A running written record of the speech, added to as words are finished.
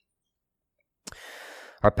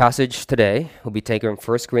Our passage today will be taken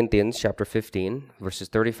from 1 Corinthians chapter 15, verses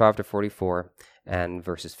 35 to 44, and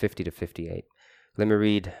verses 50 to 58. Let me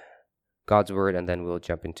read God's word, and then we'll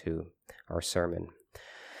jump into our sermon.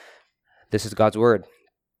 This is God's word.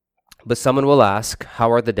 But someone will ask,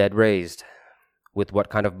 how are the dead raised? With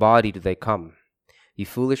what kind of body do they come? You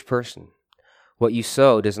foolish person. What you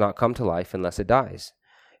sow does not come to life unless it dies.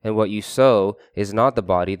 And what you sow is not the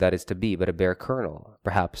body that is to be, but a bare kernel,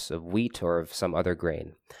 perhaps of wheat or of some other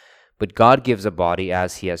grain. But God gives a body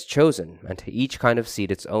as he has chosen, and to each kind of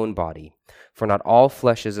seed its own body. For not all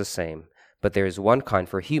flesh is the same, but there is one kind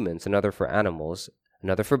for humans, another for animals,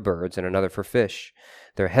 another for birds, and another for fish.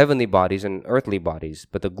 There are heavenly bodies and earthly bodies,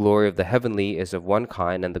 but the glory of the heavenly is of one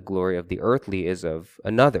kind, and the glory of the earthly is of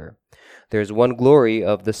another. There is one glory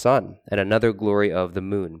of the sun, and another glory of the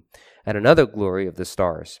moon, and another glory of the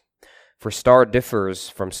stars. For star differs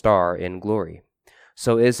from star in glory.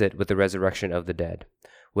 So is it with the resurrection of the dead.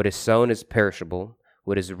 What is sown is perishable,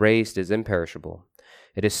 what is raised is imperishable.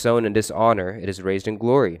 It is sown in dishonor, it is raised in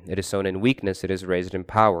glory. It is sown in weakness, it is raised in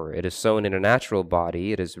power. It is sown in a natural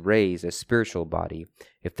body, it is raised a spiritual body.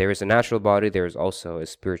 If there is a natural body, there is also a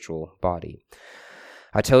spiritual body.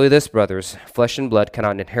 I tell you this, brothers, flesh and blood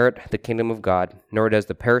cannot inherit the kingdom of God, nor does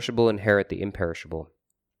the perishable inherit the imperishable.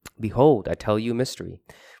 Behold, I tell you a mystery.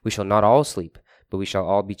 We shall not all sleep, but we shall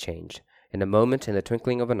all be changed. In a moment, in the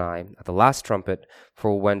twinkling of an eye, at the last trumpet,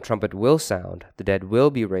 for when trumpet will sound, the dead will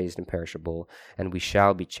be raised imperishable, and we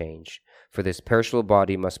shall be changed. For this perishable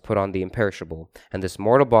body must put on the imperishable, and this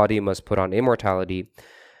mortal body must put on immortality.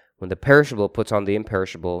 When the perishable puts on the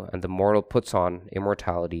imperishable, and the mortal puts on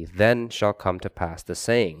immortality, then shall come to pass the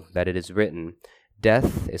saying that it is written,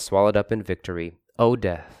 Death is swallowed up in victory. O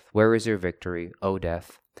death, where is your victory? O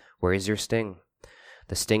death, where is your sting?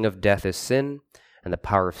 The sting of death is sin, and the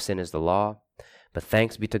power of sin is the law. But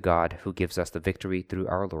thanks be to God who gives us the victory through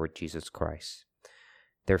our Lord Jesus Christ.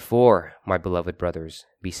 Therefore, my beloved brothers,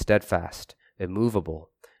 be steadfast,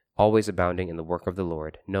 immovable, always abounding in the work of the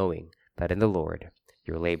Lord, knowing that in the Lord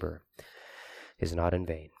your labor is not in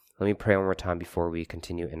vain. Let me pray one more time before we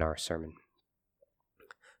continue in our sermon.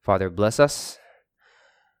 Father, bless us.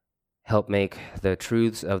 Help make the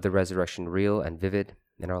truths of the resurrection real and vivid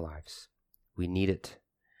in our lives. We need it,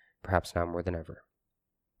 perhaps now more than ever.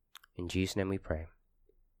 In Jesus' name we pray.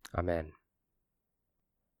 Amen.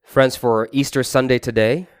 Friends, for Easter Sunday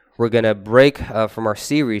today, we're going to break from our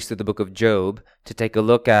series through the book of Job to take a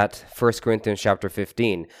look at 1 Corinthians chapter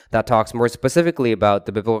 15. That talks more specifically about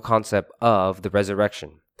the biblical concept of the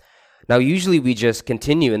resurrection. Now, usually we just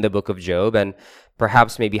continue in the book of Job and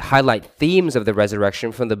perhaps maybe highlight themes of the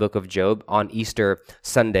resurrection from the book of Job on Easter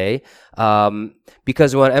Sunday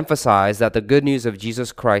because we want to emphasize that the good news of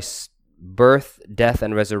Jesus Christ's birth, death,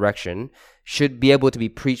 and resurrection should be able to be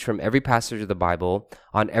preached from every passage of the Bible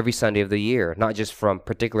on every Sunday of the year, not just from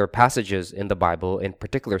particular passages in the Bible in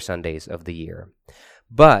particular Sundays of the year.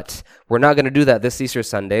 But we're not going to do that this Easter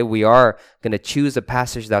Sunday. We are going to choose a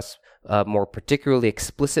passage that's more particularly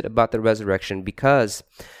explicit about the resurrection because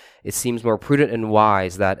it seems more prudent and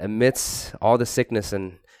wise that amidst all the sickness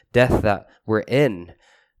and death that we're in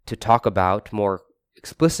to talk about more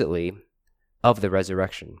explicitly of the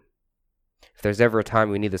resurrection. If there's ever a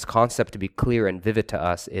time we need this concept to be clear and vivid to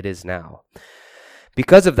us, it is now.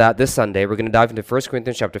 Because of that, this Sunday, we're going to dive into 1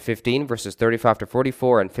 Corinthians chapter 15, verses 35 to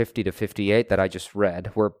 44 and 50 to 58 that I just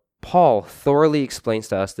read, where Paul thoroughly explains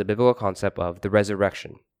to us the biblical concept of the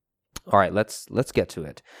resurrection. All right, let's get to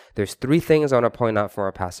it. There's three things I want to point out from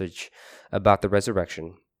our passage about the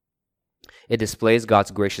resurrection. It displays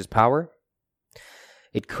God's gracious power,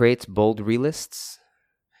 it creates bold realists,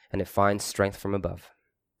 and it finds strength from above.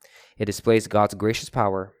 It displays God's gracious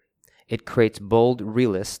power, it creates bold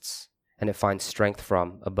realists, and it finds strength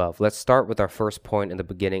from above. Let's start with our first point in the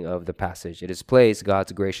beginning of the passage. It displays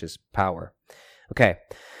God's gracious power. Okay,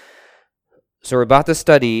 so we're about to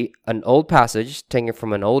study an old passage taken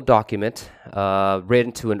from an old document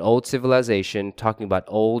written to an old civilization talking about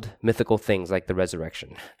old mythical things like the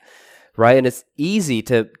resurrection, right? And it's easy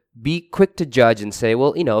to be quick to judge and say,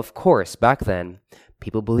 well, of course, back then,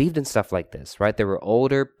 people believed in stuff like this, right? There were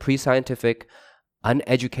older, pre-scientific,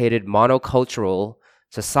 uneducated, monocultural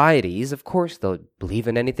societies. Of course, they'll believe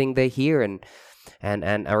in anything they hear and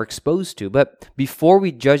are exposed to. But before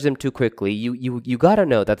we judge them too quickly, you got to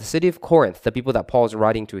know that the city of Corinth, the people that Paul is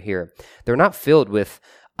writing to here, they're not filled with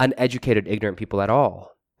uneducated, ignorant people at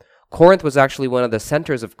all. Corinth was actually one of the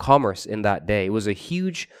centers of commerce in that day. It was a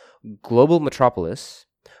huge global metropolis.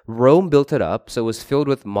 Rome built it up, so it was filled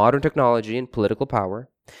with modern technology and political power.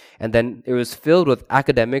 And then it was filled with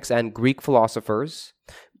academics and Greek philosophers.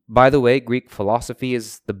 By the way, Greek philosophy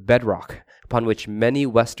is the bedrock upon which many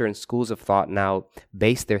Western schools of thought now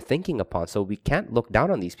base their thinking upon. So we can't look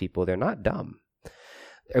down on these people. They're not dumb.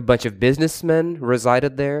 A bunch of businessmen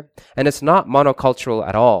resided there, and it's not monocultural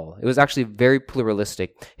at all. It was actually very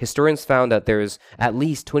pluralistic. Historians found that there's at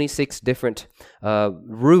least 26 different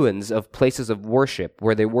ruins of places of worship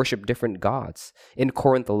where they worship different gods in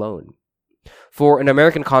Corinth alone. For an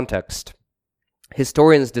American context,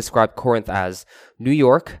 historians describe Corinth as New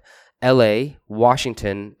York, LA,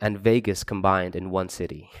 Washington, and Vegas combined in one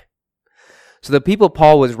city. So the people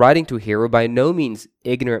Paul was writing to here were by no means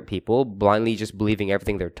ignorant people, blindly just believing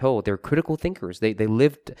everything they're told. They're critical thinkers. They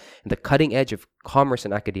lived in the cutting edge of commerce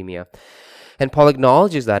and academia. And Paul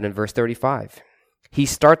acknowledges that in verse 35. He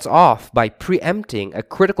starts off by preempting a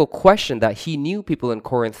critical question that he knew people in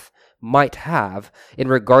Corinth might have in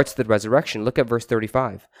regards to the resurrection. Look at verse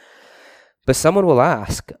 35. But someone will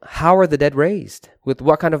ask, how are the dead raised? With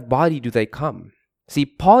what kind of body do they come? See,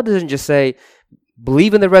 Paul doesn't just say,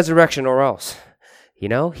 believe in the resurrection or else.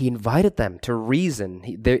 He invited them to reason.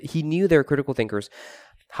 He knew they were critical thinkers.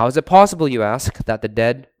 How is it possible, you ask, that the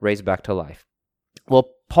dead raise back to life? Well,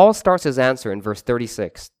 Paul starts his answer in verse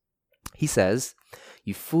 36. He says,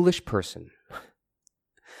 you foolish person.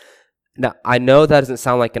 Now, I know that doesn't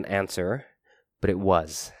sound like an answer, but it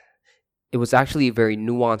was. It was actually a very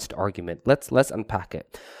nuanced argument. Let's unpack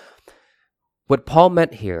it. What Paul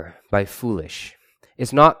meant here by foolish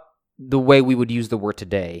is not the way we would use the word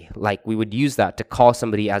today, like we would use that to call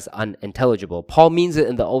somebody as unintelligible. Paul means it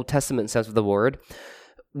in the Old Testament sense of the word.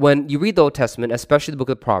 When you read the Old Testament, especially the book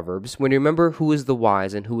of Proverbs, when you remember who is the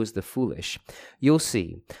wise and who is the foolish, you'll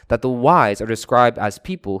see that the wise are described as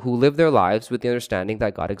people who live their lives with the understanding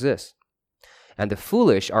that God exists. And the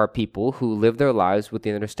foolish are people who live their lives with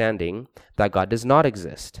the understanding that God does not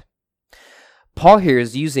exist. Paul here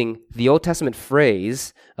is using the Old Testament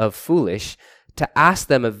phrase of foolish to ask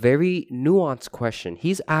them a very nuanced question.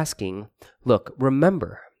 He's asking, look,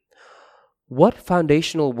 remember, what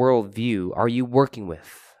foundational worldview are you working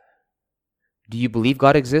with? Do you believe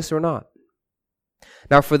God exists or not?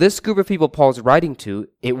 Now, for this group of people Paul's writing to,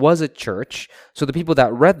 it was a church, so the people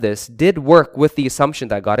that read this did work with the assumption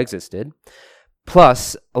that God existed.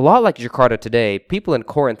 Plus, a lot like Jakarta today, people in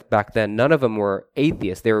Corinth back then, none of them were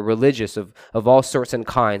atheists. They were religious of all sorts and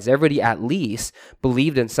kinds. Everybody at least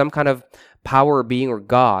believed in some kind of power or being or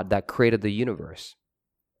God that created the universe.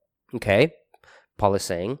 Okay, Paul is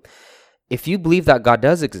saying, if you believe that God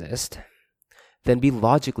does exist, then be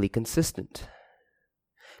logically consistent.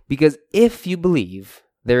 Because if you believe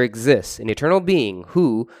there exists an eternal being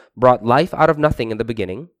who brought life out of nothing in the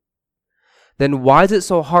beginning, then why is it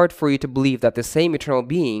so hard for you to believe that the same eternal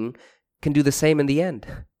being can do the same in the end?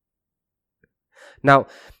 Now,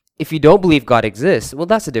 if you don't believe God exists, well,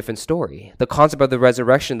 that's a different story. The concept of the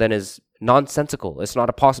resurrection then is nonsensical. It's not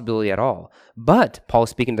a possibility at all. But Paul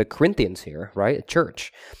is speaking to the Corinthians here, right? A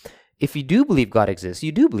church. If you do believe God exists,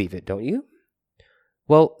 you do believe it, don't you?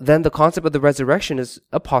 Well, then the concept of the resurrection is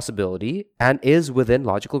a possibility and is within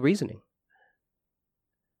logical reasoning.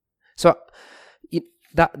 So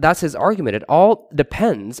that's his argument. It all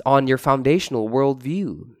depends on your foundational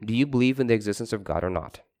worldview. Do you believe in the existence of God or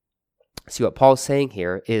not? See, what Paul's saying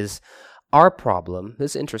here is our problem,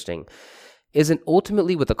 this is interesting, isn't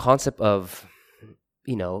ultimately with the concept of,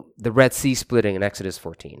 the Red Sea splitting in Exodus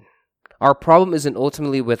 14. Our problem isn't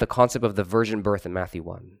ultimately with the concept of the virgin birth in Matthew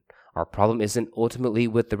 1. Our problem isn't ultimately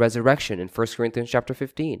with the resurrection in 1 Corinthians chapter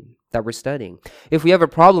 15 that we're studying. If we have a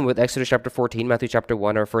problem with Exodus chapter 14, Matthew chapter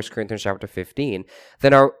 1, or 1 Corinthians chapter 15,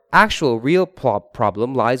 then our actual real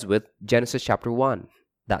problem lies with Genesis chapter 1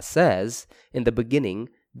 that says, in the beginning,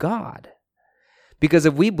 God. Because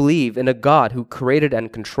if we believe in a God who created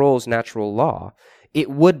and controls natural law, it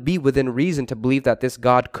would be within reason to believe that this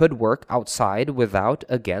God could work outside, without,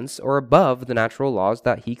 against, or above the natural laws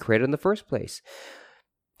that he created in the first place.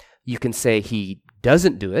 You can say he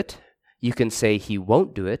doesn't do it, you can say he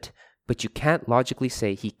won't do it, but you can't logically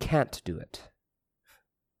say he can't do it.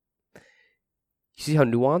 You see how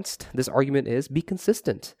nuanced this argument is? Be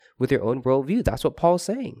consistent with your own worldview. That's what Paul's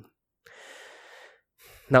saying.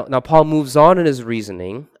 Now Paul moves on in his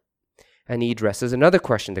reasoning, and he addresses another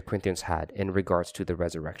question the Corinthians had in regards to the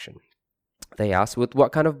resurrection. They asked, with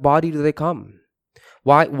what kind of body do they come?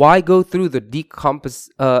 Why go through the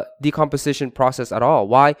decomposition process at all?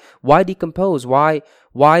 Why decompose? Why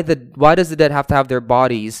does the dead have to have their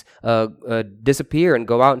bodies disappear and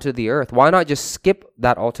go out into the earth? Why not just skip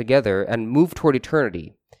that altogether and move toward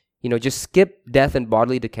eternity? Just skip death and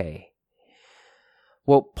bodily decay.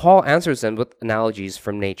 Well, Paul answers them with analogies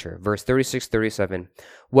from nature. Verse 36-37,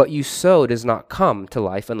 what you sow does not come to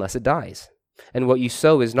life unless it dies. And what you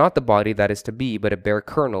sow is not the body that is to be, but a bare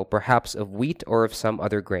kernel, perhaps of wheat or of some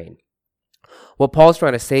other grain. What Paul's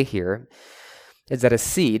trying to say here is that a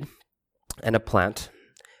seed and a plant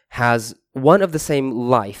has one of the same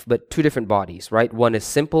life, but two different bodies, right? One is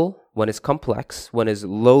simple, one is complex, one is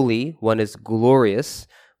lowly, one is glorious,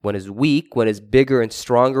 one is weak, one is bigger and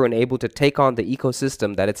stronger and able to take on the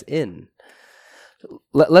ecosystem that it's in.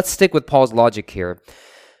 Let's stick with Paul's logic here.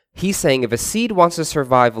 He's saying if a seed wants to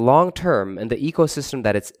survive long term in the ecosystem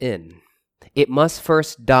that it's in, it must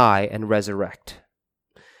first die and resurrect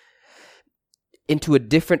into a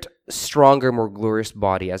different, stronger, more glorious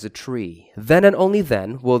body as a tree. Then and only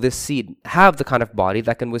then will this seed have the kind of body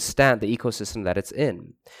that can withstand the ecosystem that it's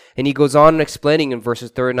in. And he goes on explaining in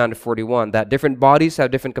verses 39 to 41 that different bodies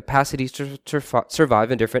have different capacities to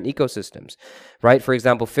survive in different ecosystems, right? For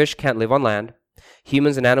example, fish can't live on land.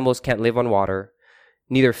 Humans and animals can't live on water.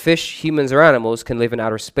 Neither fish, humans, or animals can live in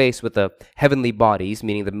outer space with the heavenly bodies,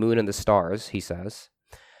 meaning the moon and the stars, he says.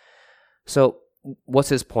 So, what's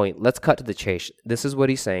his point? Let's cut to the chase. This is what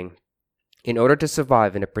he's saying. In order to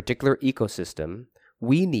survive in a particular ecosystem,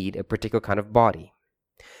 we need a particular kind of body.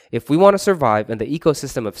 If we want to survive in the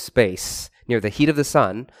ecosystem of space, near the heat of the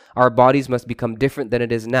sun, our bodies must become different than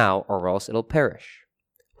it is now, or else it'll perish.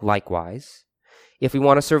 Likewise, if we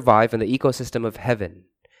want to survive in the ecosystem of heaven,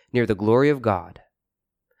 near the glory of God,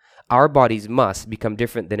 our bodies must become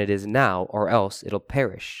different than it is now, or else it'll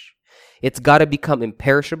perish. It's got to become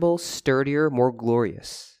imperishable, sturdier, more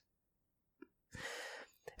glorious.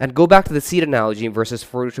 And go back to the seed analogy in verses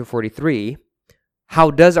 40 to 43.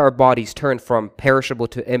 How does our bodies turn from perishable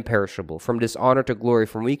to imperishable, from dishonor to glory,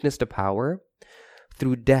 from weakness to power?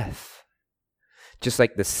 Through death. Just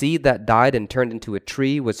like the seed that died and turned into a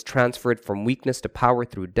tree was transferred from weakness to power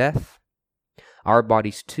through death, our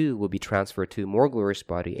bodies too will be transferred to a more glorious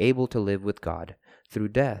body, able to live with God through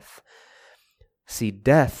death. See,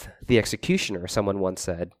 death, the executioner, someone once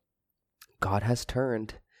said, God has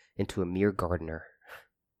turned into a mere gardener.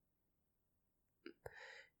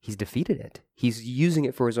 He's defeated it. He's using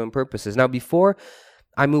it for his own purposes. Now, before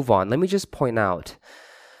I move on, let me just point out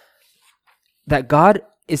that God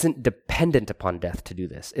isn't dependent upon death to do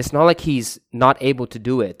this. It's not like he's not able to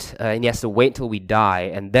do it and he has to wait until we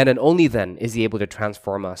die, and then and only then is he able to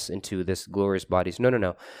transform us into this glorious bodies.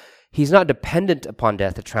 No. He's not dependent upon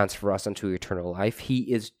death to transfer us into eternal life.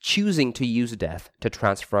 He is choosing to use death to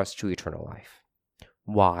transfer us to eternal life.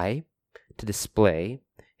 Why? To display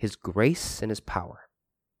his grace and his power.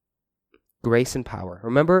 Grace and power.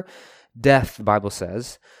 Remember, death, the Bible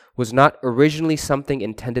says, was not originally something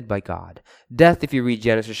intended by God. Death, if you read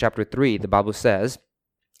Genesis chapter 3, the Bible says,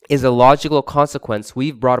 is a logical consequence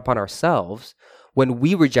we've brought upon ourselves when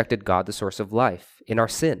we rejected God, the source of life, in our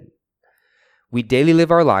sin. We daily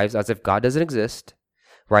live our lives as if God doesn't exist,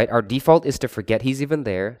 right? Our default is to forget he's even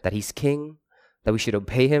there, that he's king, that we should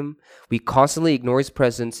obey him. We constantly ignore his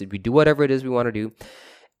presence. We do whatever it is we want to do.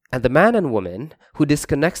 And the man and woman who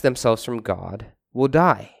disconnects themselves from God will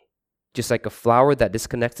die. Just like a flower that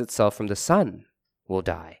disconnects itself from the sun will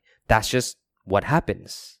die. That's just what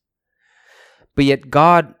happens. But yet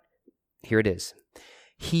God, here it is,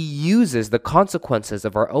 he uses the consequences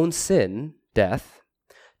of our own sin, death,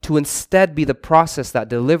 to instead be the process that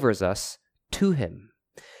delivers us to him.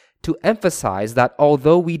 To emphasize that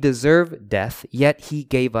although we deserve death, yet he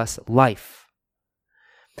gave us life.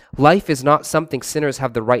 Life is not something sinners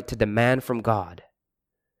have the right to demand from God,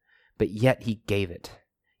 but yet he gave it,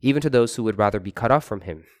 even to those who would rather be cut off from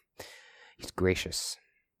him. He's gracious.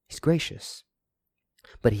 He's gracious.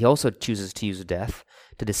 But he also chooses to use death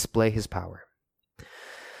to display his power.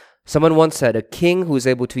 Someone once said, a king who is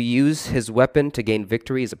able to use his weapon to gain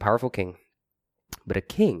victory is a powerful king. But a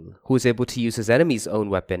king who is able to use his enemy's own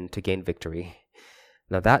weapon to gain victory,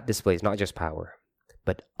 now that displays not just power,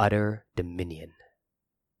 but utter dominion.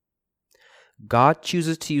 God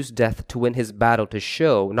chooses to use death to win his battle, to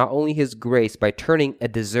show not only his grace by turning a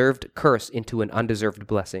deserved curse into an undeserved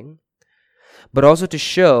blessing, but also to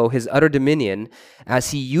show his utter dominion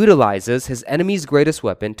as he utilizes his enemy's greatest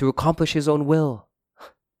weapon to accomplish his own will.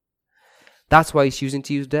 That's why he's choosing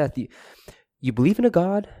to use death. You believe in a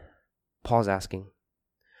God? Paul's asking.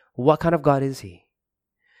 What kind of God is he?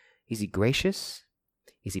 Is he gracious?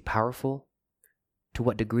 Is he powerful? To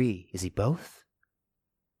what degree? Is he both?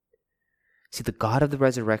 See, the God of the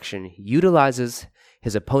resurrection utilizes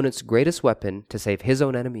his opponent's greatest weapon to save his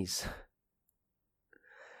own enemies.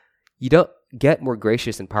 You don't get more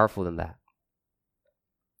gracious and powerful than that.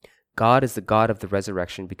 God is the God of the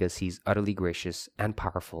resurrection because he's utterly gracious and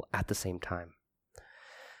powerful at the same time.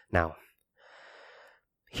 Now,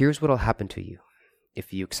 here's what will happen to you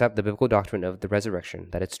if you accept the biblical doctrine of the resurrection,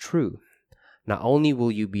 that it's true, not only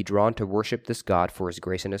will you be drawn to worship this God for his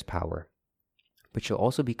grace and his power, but you'll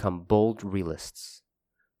also become bold realists.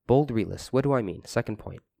 Bold realists. What do I mean? Second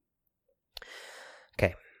point.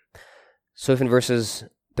 Okay. So if in verses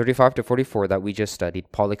 35 to 44 that we just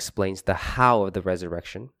studied, Paul explains the how of the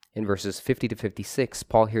resurrection. In verses 50 to 56,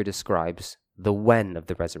 Paul here describes the when of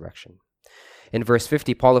the resurrection. In verse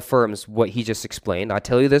 50, Paul affirms what he just explained. I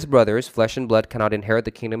tell you this, brothers, flesh and blood cannot inherit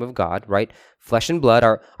the kingdom of God, right? Flesh and blood,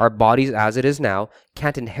 our bodies as it is now,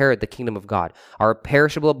 can't inherit the kingdom of God. Our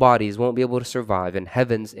perishable bodies won't be able to survive in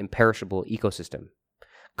heaven's imperishable ecosystem.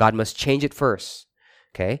 God must change it first,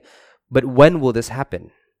 okay? But when will this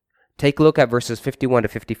happen? Take a look at verses 51 to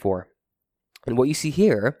 54. And what you see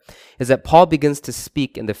here is that Paul begins to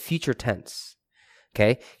speak in the future tense,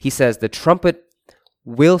 okay? He says, the trumpet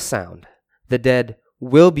will sound. The dead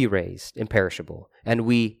will be raised imperishable, and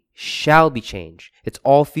we shall be changed. It's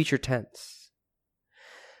all future tense.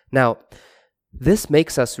 Now, this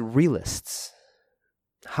makes us realists.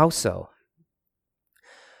 How so?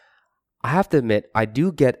 I have to admit, I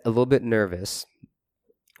do get a little bit nervous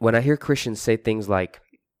when I hear Christians say things like,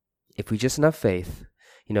 if we just enough faith,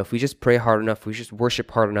 if we just pray hard enough, if we just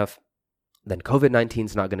worship hard enough, then COVID-19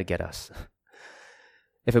 is not going to get us.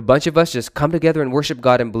 If a bunch of us just come together and worship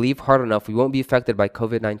God and believe hard enough, we won't be affected by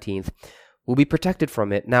COVID-19. We'll be protected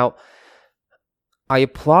from it. Now, I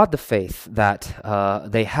applaud the faith that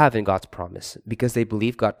they have in God's promise because they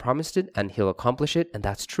believe God promised it and he'll accomplish it, and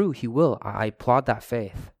that's true. He will. I applaud that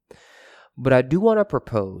faith. But I do want to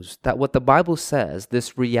propose that what the Bible says,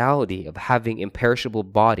 this reality of having imperishable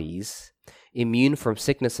bodies, immune from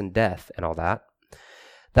sickness and death and all that,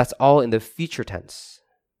 that's all in the future tense.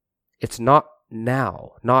 It's not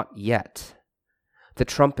now, not yet. The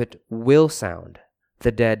trumpet will sound.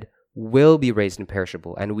 The dead will be raised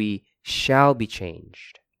imperishable, and we shall be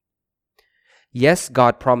changed. Yes,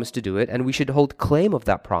 God promised to do it, and we should hold claim of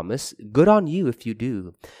that promise. Good on you if you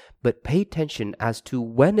do. But pay attention as to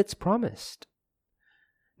when it's promised.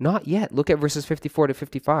 Not yet. Look at verses 54 to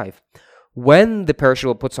 55. When the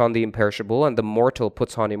perishable puts on the imperishable, and the mortal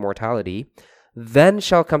puts on immortality, then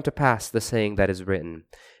shall come to pass the saying that is written,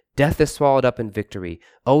 death is swallowed up in victory.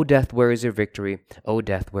 O death, where is your victory? O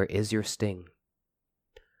death, where is your sting?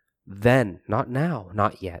 Then, not now,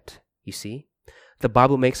 not yet. You see? The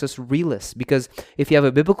Bible makes us realists because if you have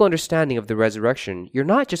a biblical understanding of the resurrection, you're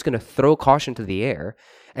not just going to throw caution to the air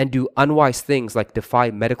and do unwise things like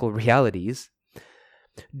defy medical realities.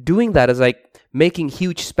 Doing that is like making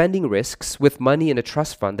huge spending risks with money in a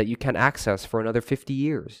trust fund that you can't access for another 50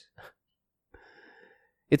 years.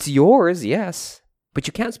 It's yours, yes, but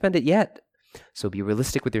you can't spend it yet. So be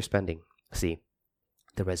realistic with your spending. See,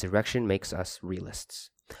 the resurrection makes us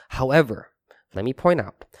realists. However, let me point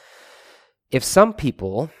out, if some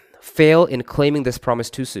people fail in claiming this promise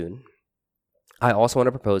too soon, I also want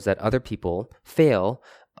to propose that other people fail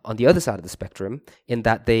on the other side of the spectrum in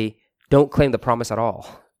that they don't claim the promise at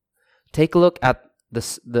all. Take a look at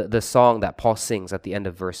the song that Paul sings at the end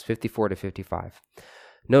of verse 54 to 55.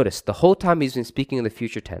 Notice, the whole time he's been speaking in the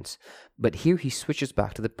future tense, but here he switches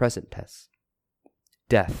back to the present tense.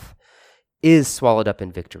 Death is swallowed up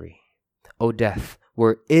in victory. O death,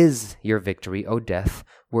 where is your victory? O death,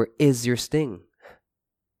 where is your sting?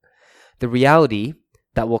 The reality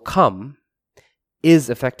that will come is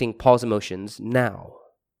affecting Paul's emotions now.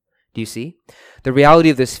 Do you see? The reality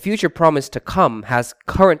of this future promise to come has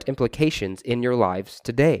current implications in your lives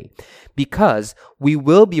today. Because we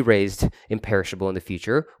will be raised imperishable in the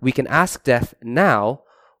future, we can ask death now,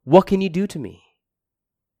 what can you do to me?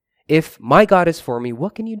 If my God is for me,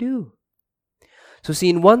 what can you do? So see,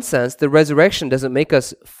 in one sense, the resurrection doesn't make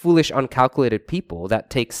us foolish, uncalculated people that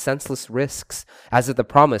take senseless risks as if the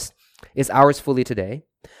promise is ours fully today.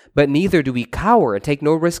 But neither do we cower and take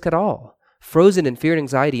no risk at all. Frozen in fear and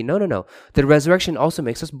anxiety. No. The resurrection also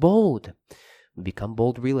makes us bold. We become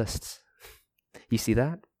bold realists. You see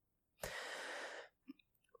that?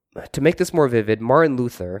 To make this more vivid, Martin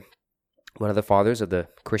Luther, one of the fathers of the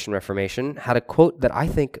Christian Reformation, had a quote that I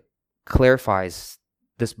think clarifies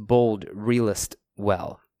this bold realist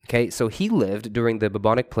well. Okay, so he lived during the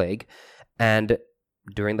bubonic plague, and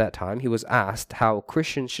during that time he was asked how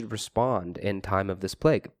Christians should respond in time of this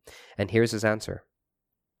plague. And here's his answer.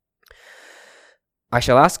 I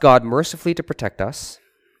shall ask God mercifully to protect us.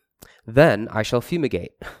 Then I shall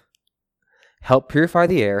fumigate, help purify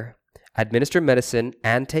the air, administer medicine,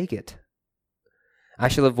 and take it. I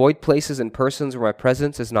shall avoid places and persons where my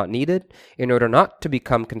presence is not needed in order not to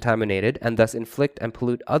become contaminated and thus inflict and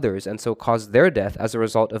pollute others and so cause their death as a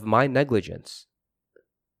result of my negligence.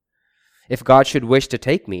 If God should wish to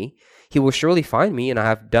take me, he will surely find me, and I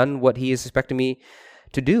have done what he is expecting me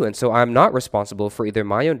to do, and so I am not responsible for either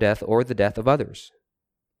my own death or the death of others.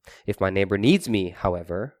 If my neighbor needs me,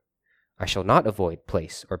 however, I shall not avoid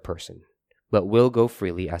place or person, but will go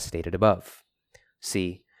freely as stated above.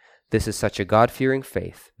 See, this is such a God-fearing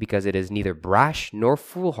faith because it is neither brash nor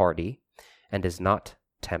foolhardy and does not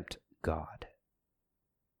tempt God.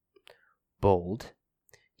 Bold,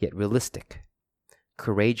 yet realistic,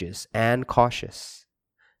 courageous and cautious,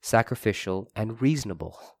 sacrificial and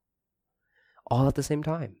reasonable, all at the same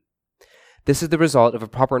time. This is the result of a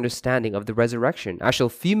proper understanding of the resurrection. I shall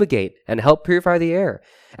fumigate and help purify the air,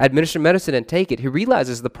 administer medicine and take it. He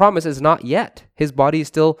realizes the promise is not yet. His body is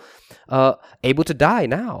still able to die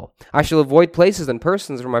now. I shall avoid places and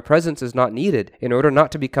persons where my presence is not needed in order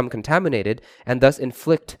not to become contaminated and thus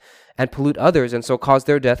inflict and pollute others and so cause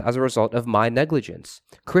their death as a result of my negligence.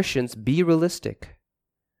 Christians, be realistic.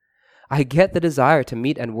 I get the desire to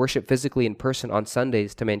meet and worship physically in person on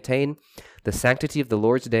Sundays to maintain the sanctity of the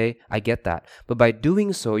Lord's Day. I get that. But by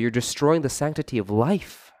doing so, you're destroying the sanctity of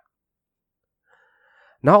life.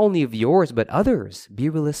 Not only of yours, but others. Be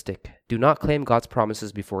realistic. Do not claim God's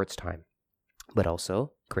promises before it's time. But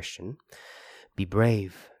also, Christian, be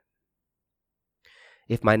brave.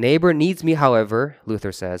 If my neighbor needs me, however,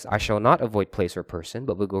 Luther says, I shall not avoid place or person,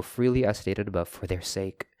 but will go freely as stated above for their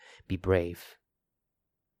sake. Be brave.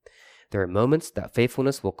 There are moments that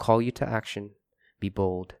faithfulness will call you to action. Be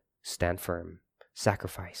bold. Stand firm.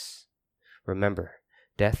 Sacrifice. Remember,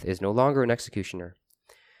 death is no longer an executioner.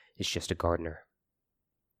 It's just a gardener.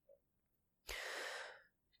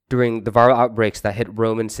 During the viral outbreaks that hit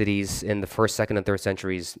Roman cities in the 1st, 2nd, and 3rd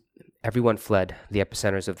centuries, everyone fled the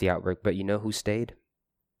epicenters of the outbreak. But you know who stayed?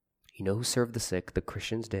 You know who served the sick? The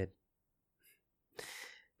Christians did.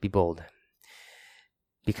 Be bold.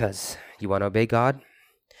 Because you want to obey God,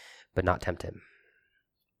 but not tempt him.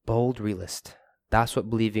 Bold realist. That's what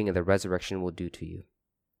believing in the resurrection will do to you.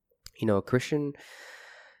 You know, a Christian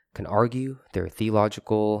can argue their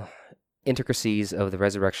theological intricacies of the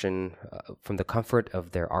resurrection from the comfort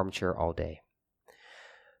of their armchair all day.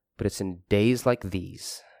 But it's in days like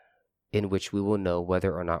these in which we will know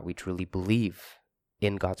whether or not we truly believe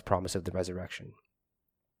in God's promise of the resurrection.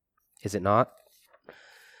 Is it not?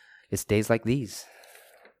 It's days like these.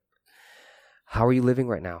 How are you living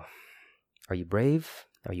right now? Are you brave?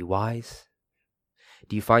 Are you wise?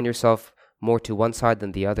 Do you find yourself more to one side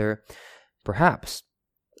than the other? Perhaps,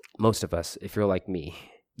 most of us, if you're like me,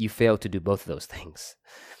 you fail to do both of those things.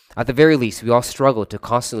 At the very least, we all struggle to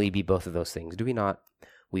constantly be both of those things, do we not?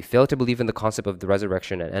 We fail to believe in the concept of the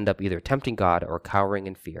resurrection and end up either tempting God or cowering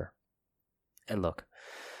in fear. And look,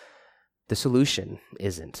 the solution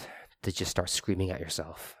isn't to just start screaming at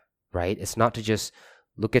yourself, right? It's not to just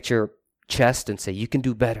look at your chest and say, you can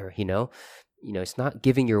do better, it's not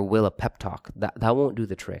giving your will a pep talk. That won't do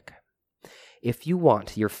the trick. If you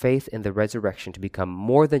want your faith in the resurrection to become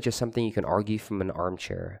more than just something you can argue from an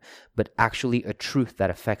armchair, but actually a truth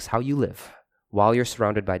that affects how you live while you're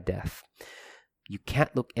surrounded by death, you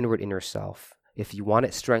can't look inward in yourself. If you want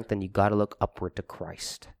it strengthened, you got to look upward to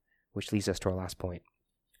Christ, which leads us to our last point.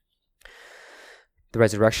 The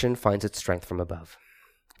resurrection finds its strength from above.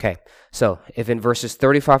 Okay, so if in verses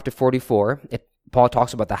 35 to 44, Paul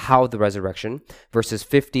talks about the how of the resurrection. Verses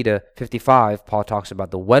 50 to 55, Paul talks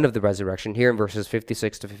about the when of the resurrection. Here in verses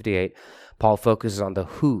 56 to 58, Paul focuses on the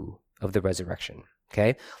who of the resurrection.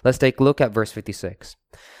 Okay, let's take a look at verse 56.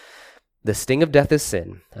 The sting of death is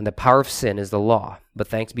sin, and the power of sin is the law. But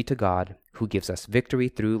thanks be to God, who gives us victory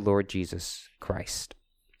through Lord Jesus Christ.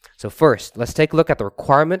 So first, let's take a look at the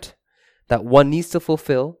requirement that one needs to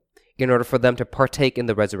fulfill in order for them to partake in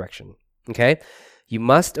the resurrection. Okay? You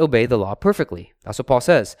must obey the law perfectly. That's what Paul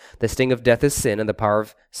says. The sting of death is sin, and the power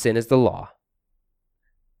of sin is the law.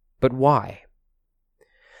 But why?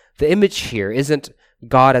 The image here isn't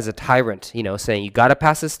God as a tyrant, saying, you got to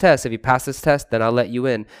pass this test. If you pass this test, then I'll let you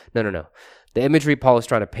in. No. The imagery Paul is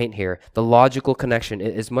trying to paint here, the logical connection,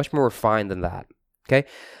 is much more refined than that. Okay?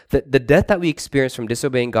 The death that we experience from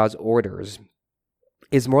disobeying God's orders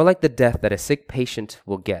is more like the death that a sick patient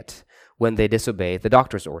will get when they disobey the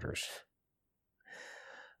doctor's orders.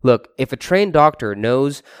 Look, if a trained doctor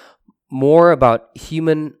knows more about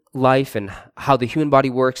human life and how the human body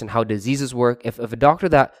works and how diseases work, if a doctor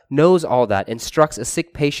that knows all that instructs a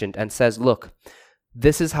sick patient and says, look,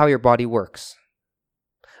 this is how your body works.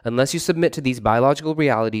 Unless you submit to these biological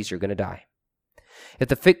realities, you're going to die. If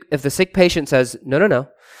the sick patient says, no,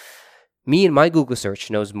 me and my Google search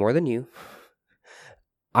knows more than you.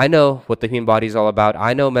 I know what the human body is all about.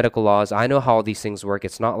 I know medical laws. I know how all these things work.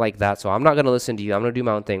 It's not like that, so I'm not going to listen to you. I'm going to do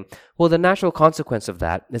my own thing. Well, the natural consequence of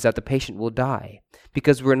that is that the patient will die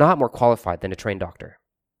because we're not more qualified than a trained doctor.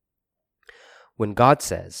 when God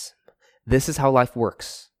says, this is how life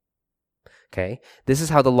works. Okay? This is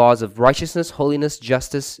how the laws of righteousness, holiness,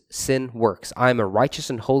 justice, sin works. I am a righteous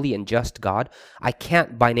and holy and just God. I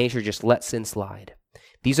can't by nature just let sin slide.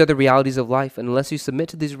 These are the realities of life, and unless you submit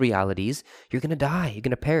to these realities, you're going to die. You're going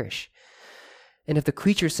to perish. And if the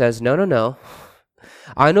creature says, no,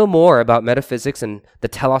 I know more about metaphysics and the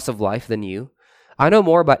telos of life than you. I know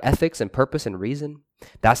more about ethics and purpose and reason.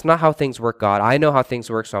 That's not how things work, God. I know how things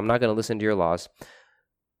work, so I'm not going to listen to your laws.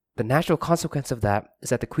 The natural consequence of that is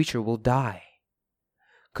that the creature will die.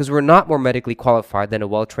 Because we're not more medically qualified than a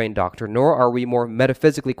well-trained doctor, nor are we more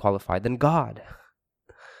metaphysically qualified than God.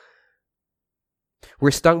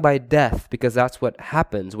 We're stung by death because that's what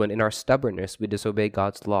happens when in our stubbornness we disobey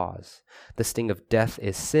God's laws. The sting of death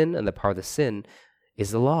is sin, and the power of the sin is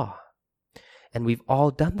the law. And we've all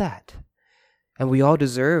done that. And we all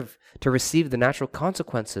deserve to receive the natural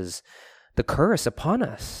consequences, the curse upon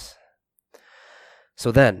us.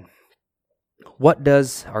 So then, what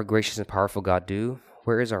does our gracious and powerful God do?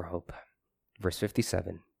 Where is our hope? Verse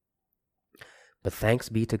 57. But thanks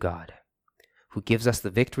be to God, who gives us the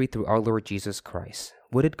victory through our Lord Jesus Christ.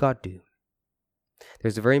 What did God do?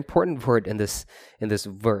 There's a very important word in this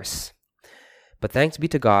verse. But thanks be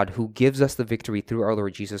to God, who gives us the victory through our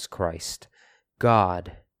Lord Jesus Christ.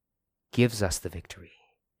 God gives us the victory.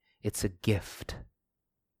 It's a gift.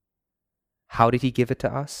 How did he give it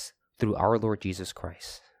to us? Through our Lord Jesus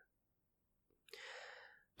Christ.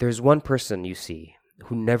 There's one person, you see,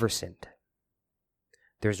 who never sinned.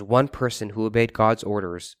 There's one person who obeyed God's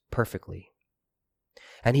orders perfectly.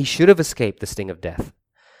 And he should have escaped the sting of death.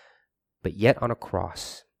 But yet on a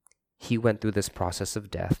cross, he went through this process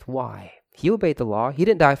of death. Why? He obeyed the law. He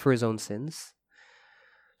didn't die for his own sins.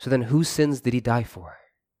 So then whose sins did he die for?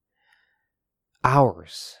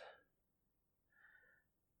 Ours.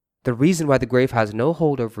 The reason why the grave has no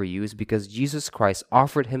hold over you is because Jesus Christ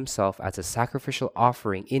offered himself as a sacrificial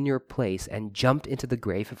offering in your place and jumped into the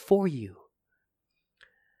grave for you.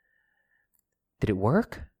 Did it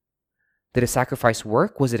work? Did a sacrifice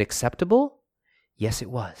work? Was it acceptable? Yes,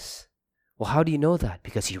 it was. Well, how do you know that?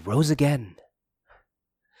 Because he rose again.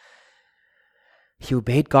 He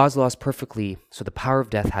obeyed God's laws perfectly, so the power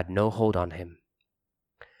of death had no hold on him.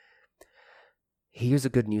 Here's the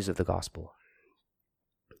good news of the gospel.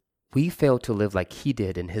 We fail to live like he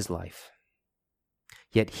did in his life.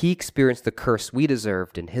 Yet he experienced the curse we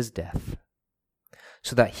deserved in his death,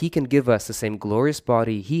 so that he can give us the same glorious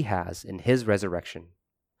body he has in his resurrection,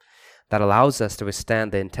 that allows us to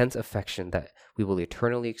withstand the intense affection that we will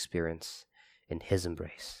eternally experience in his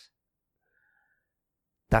embrace.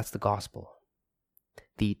 That's the gospel.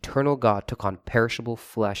 The eternal God took on perishable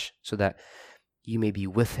flesh so that you may be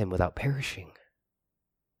with him without perishing.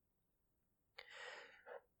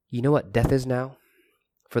 You know what death is now?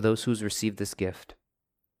 For those who's received this gift,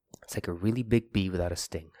 it's like a really big bee without a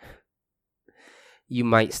sting. You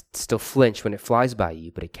might still flinch when it flies by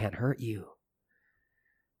you, but it can't hurt you,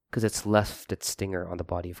 because it's left its stinger on the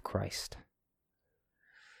body of Christ.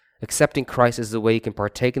 Accepting Christ is the way you can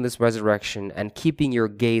partake in this resurrection, and keeping your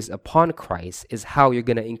gaze upon Christ is how you're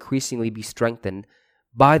going to increasingly be strengthened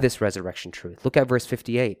by this resurrection truth. Look at verse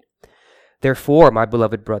 58. Therefore, my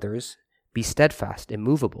beloved brothers, be steadfast,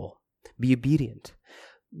 immovable, be obedient.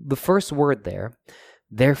 The first word there,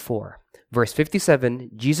 therefore. Verse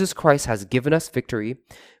 57, Jesus Christ has given us victory.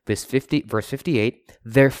 Verse 58,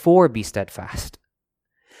 therefore be steadfast.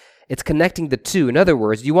 It's connecting the two. In other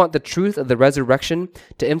words, you want the truth of the resurrection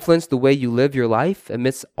to influence the way you live your life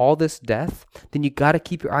amidst all this death, then you got to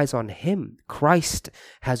keep your eyes on him. Christ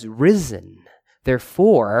has risen.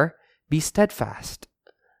 Therefore, be steadfast.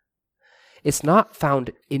 It's not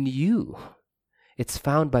found in you. It's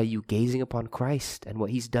found by you gazing upon Christ and what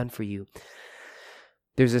he's done for you.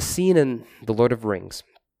 There's a scene in The Lord of the Rings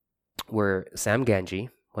where Sam Gamgee,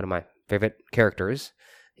 one of my favorite characters,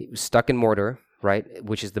 he was stuck in Mordor, right,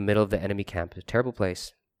 which is the middle of the enemy camp. A terrible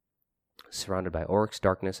place, surrounded by orcs,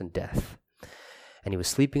 darkness, and death. And he was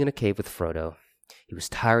sleeping in a cave with Frodo. He was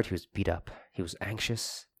tired. He was beat up. He was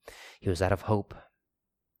anxious. He was out of hope.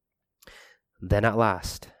 Then at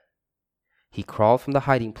last, he crawled from the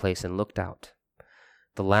hiding place and looked out.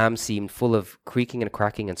 The land seemed full of creaking and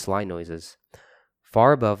cracking and sly noises.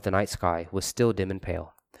 Far above, the night sky was still dim and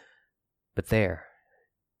pale. But there,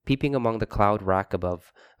 peeping among the cloud rack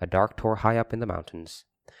above a dark tor high up in the mountains,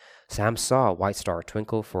 Sam saw a white star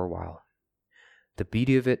twinkle for a while. The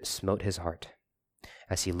beauty of it smote his heart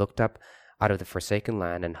as he looked up out of the forsaken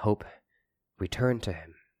land, and hope returned to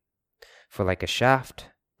him. For like a shaft,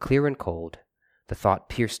 clear and cold, the thought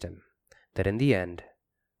pierced him that in the end,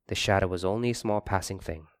 the shadow was only a small passing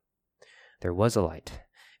thing. There was a light,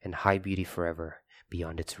 and high beauty forever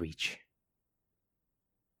beyond its reach.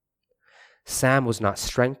 Sam was not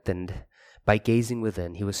strengthened by gazing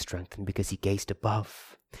within. He was strengthened because he gazed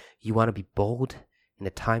above. You want to be bold in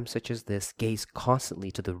a time such as this? Gaze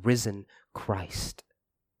constantly to the risen Christ.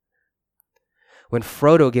 When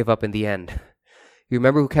Frodo gave up in the end, you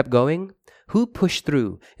remember who kept going? Who pushed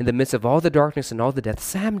through in the midst of all the darkness and all the death?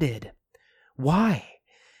 Sam did. Why?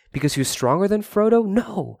 Because he was stronger than Frodo?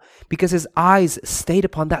 No, because his eyes stayed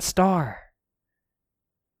upon that star.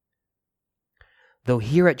 Though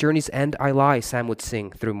here at journey's end I lie, Sam would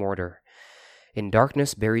sing through Mordor, in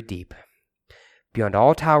darkness buried deep, beyond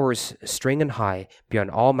all towers string and high,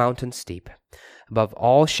 beyond all mountains steep, above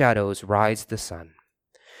all shadows rides the sun,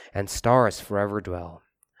 and stars forever dwell.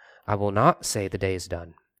 I will not say the day is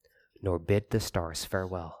done, nor bid the stars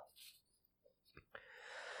farewell.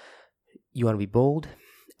 You want to be bold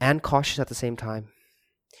and cautious at the same time.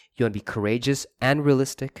 You want to be courageous and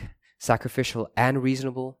realistic, sacrificial and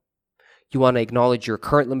reasonable. You want to acknowledge your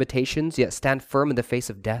current limitations, yet stand firm in the face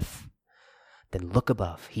of death. Then look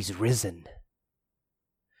above. He's risen.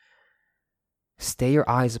 Stay your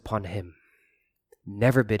eyes upon him.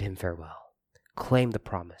 Never bid him farewell. Claim the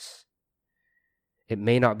promise. It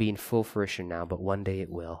may not be in full fruition now, but one day it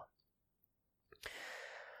will.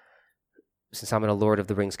 Since I'm in a Lord of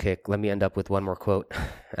the Rings kick, let me end up with one more quote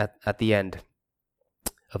at the end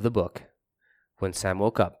of the book. When Sam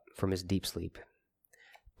woke up from his deep sleep,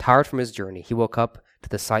 tired from his journey, he woke up to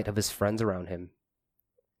the sight of his friends around him.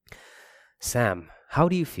 "Sam, how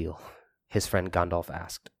do you feel?" his friend Gandalf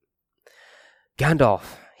asked.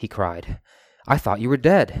 "Gandalf," he cried, "I thought you were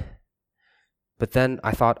dead. But then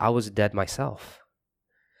I thought I was dead myself.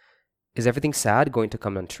 Is everything sad going to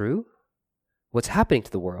come untrue? What's happening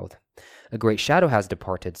to the world?" "A great shadow has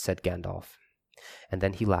departed," said Gandalf. And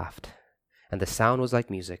then he laughed, and the sound was like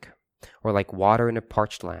music, or like water in a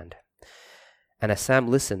parched land. And as Sam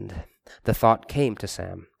listened, the thought came to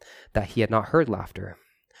Sam that he had not heard laughter,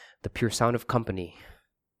 the pure sound of company,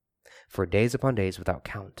 for days upon days without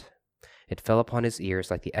count. It fell upon his ears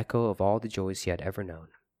like the echo of all the joys he had ever known.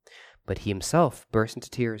 But he himself burst into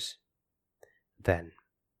tears. Then,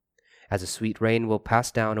 as a sweet rain will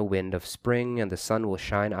pass down a wind of spring and the sun will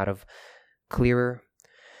shine out of clearer,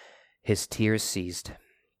 his tears ceased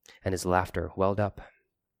and his laughter welled up.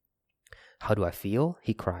 "How do I feel?"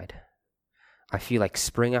 he cried. "I feel like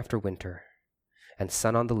spring after winter, and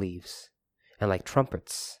sun on the leaves, and like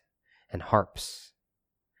trumpets and harps.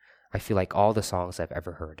 I feel like all the songs I've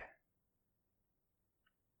ever heard."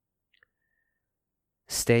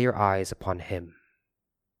 Stay your eyes upon him.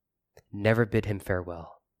 Never bid him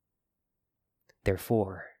farewell.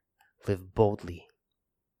 Therefore, live boldly,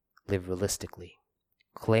 live realistically.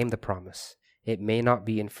 Claim the promise. It may not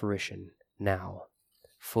be in fruition now,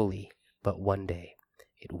 fully, but one day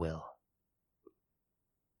it will.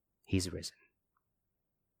 He's risen.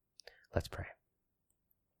 Let's pray.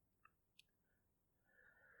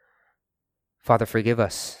 Father, forgive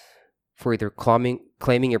us for either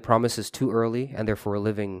claiming your promises too early and therefore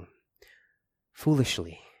living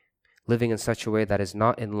foolishly, living in such a way that is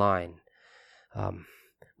not in line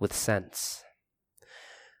with sense.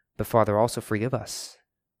 But Father, also forgive us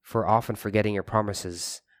for often forgetting your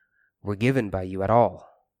promises were given by you at all,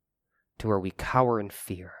 to where we cower in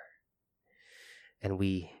fear and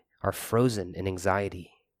we are frozen in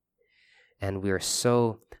anxiety and we are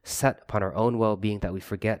so set upon our own well-being that we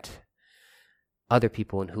forget other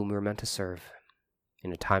people in whom we are meant to serve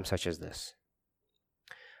in a time such as this.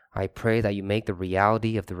 I pray that you make the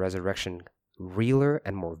reality of the resurrection realer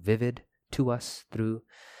and more vivid to us through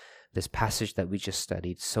this passage that we just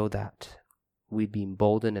studied, so that we'd be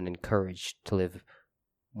emboldened and encouraged to live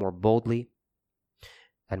more boldly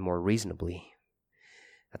and more reasonably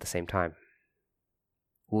at the same time.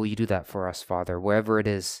 Will you do that for us, Father, wherever it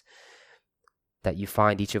is that you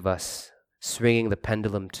find each of us swinging the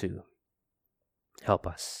pendulum to? Help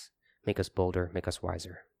us. Make us bolder, make us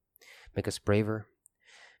wiser, make us braver,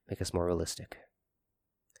 make us more realistic.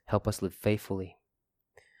 Help us live faithfully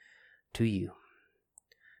to you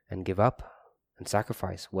and give up and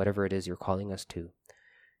sacrifice whatever it is you're calling us to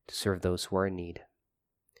serve those who are in need,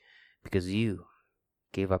 because you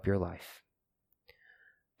gave up your life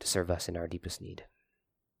to serve us in our deepest need.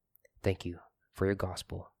 Thank you for your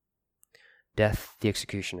gospel. Death, the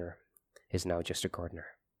executioner, is now just a gardener.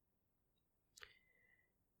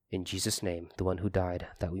 In Jesus' name, the one who died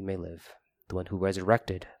that we may live, the one who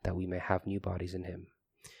resurrected that we may have new bodies in him.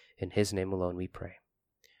 In his name alone we pray.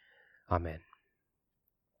 Amen.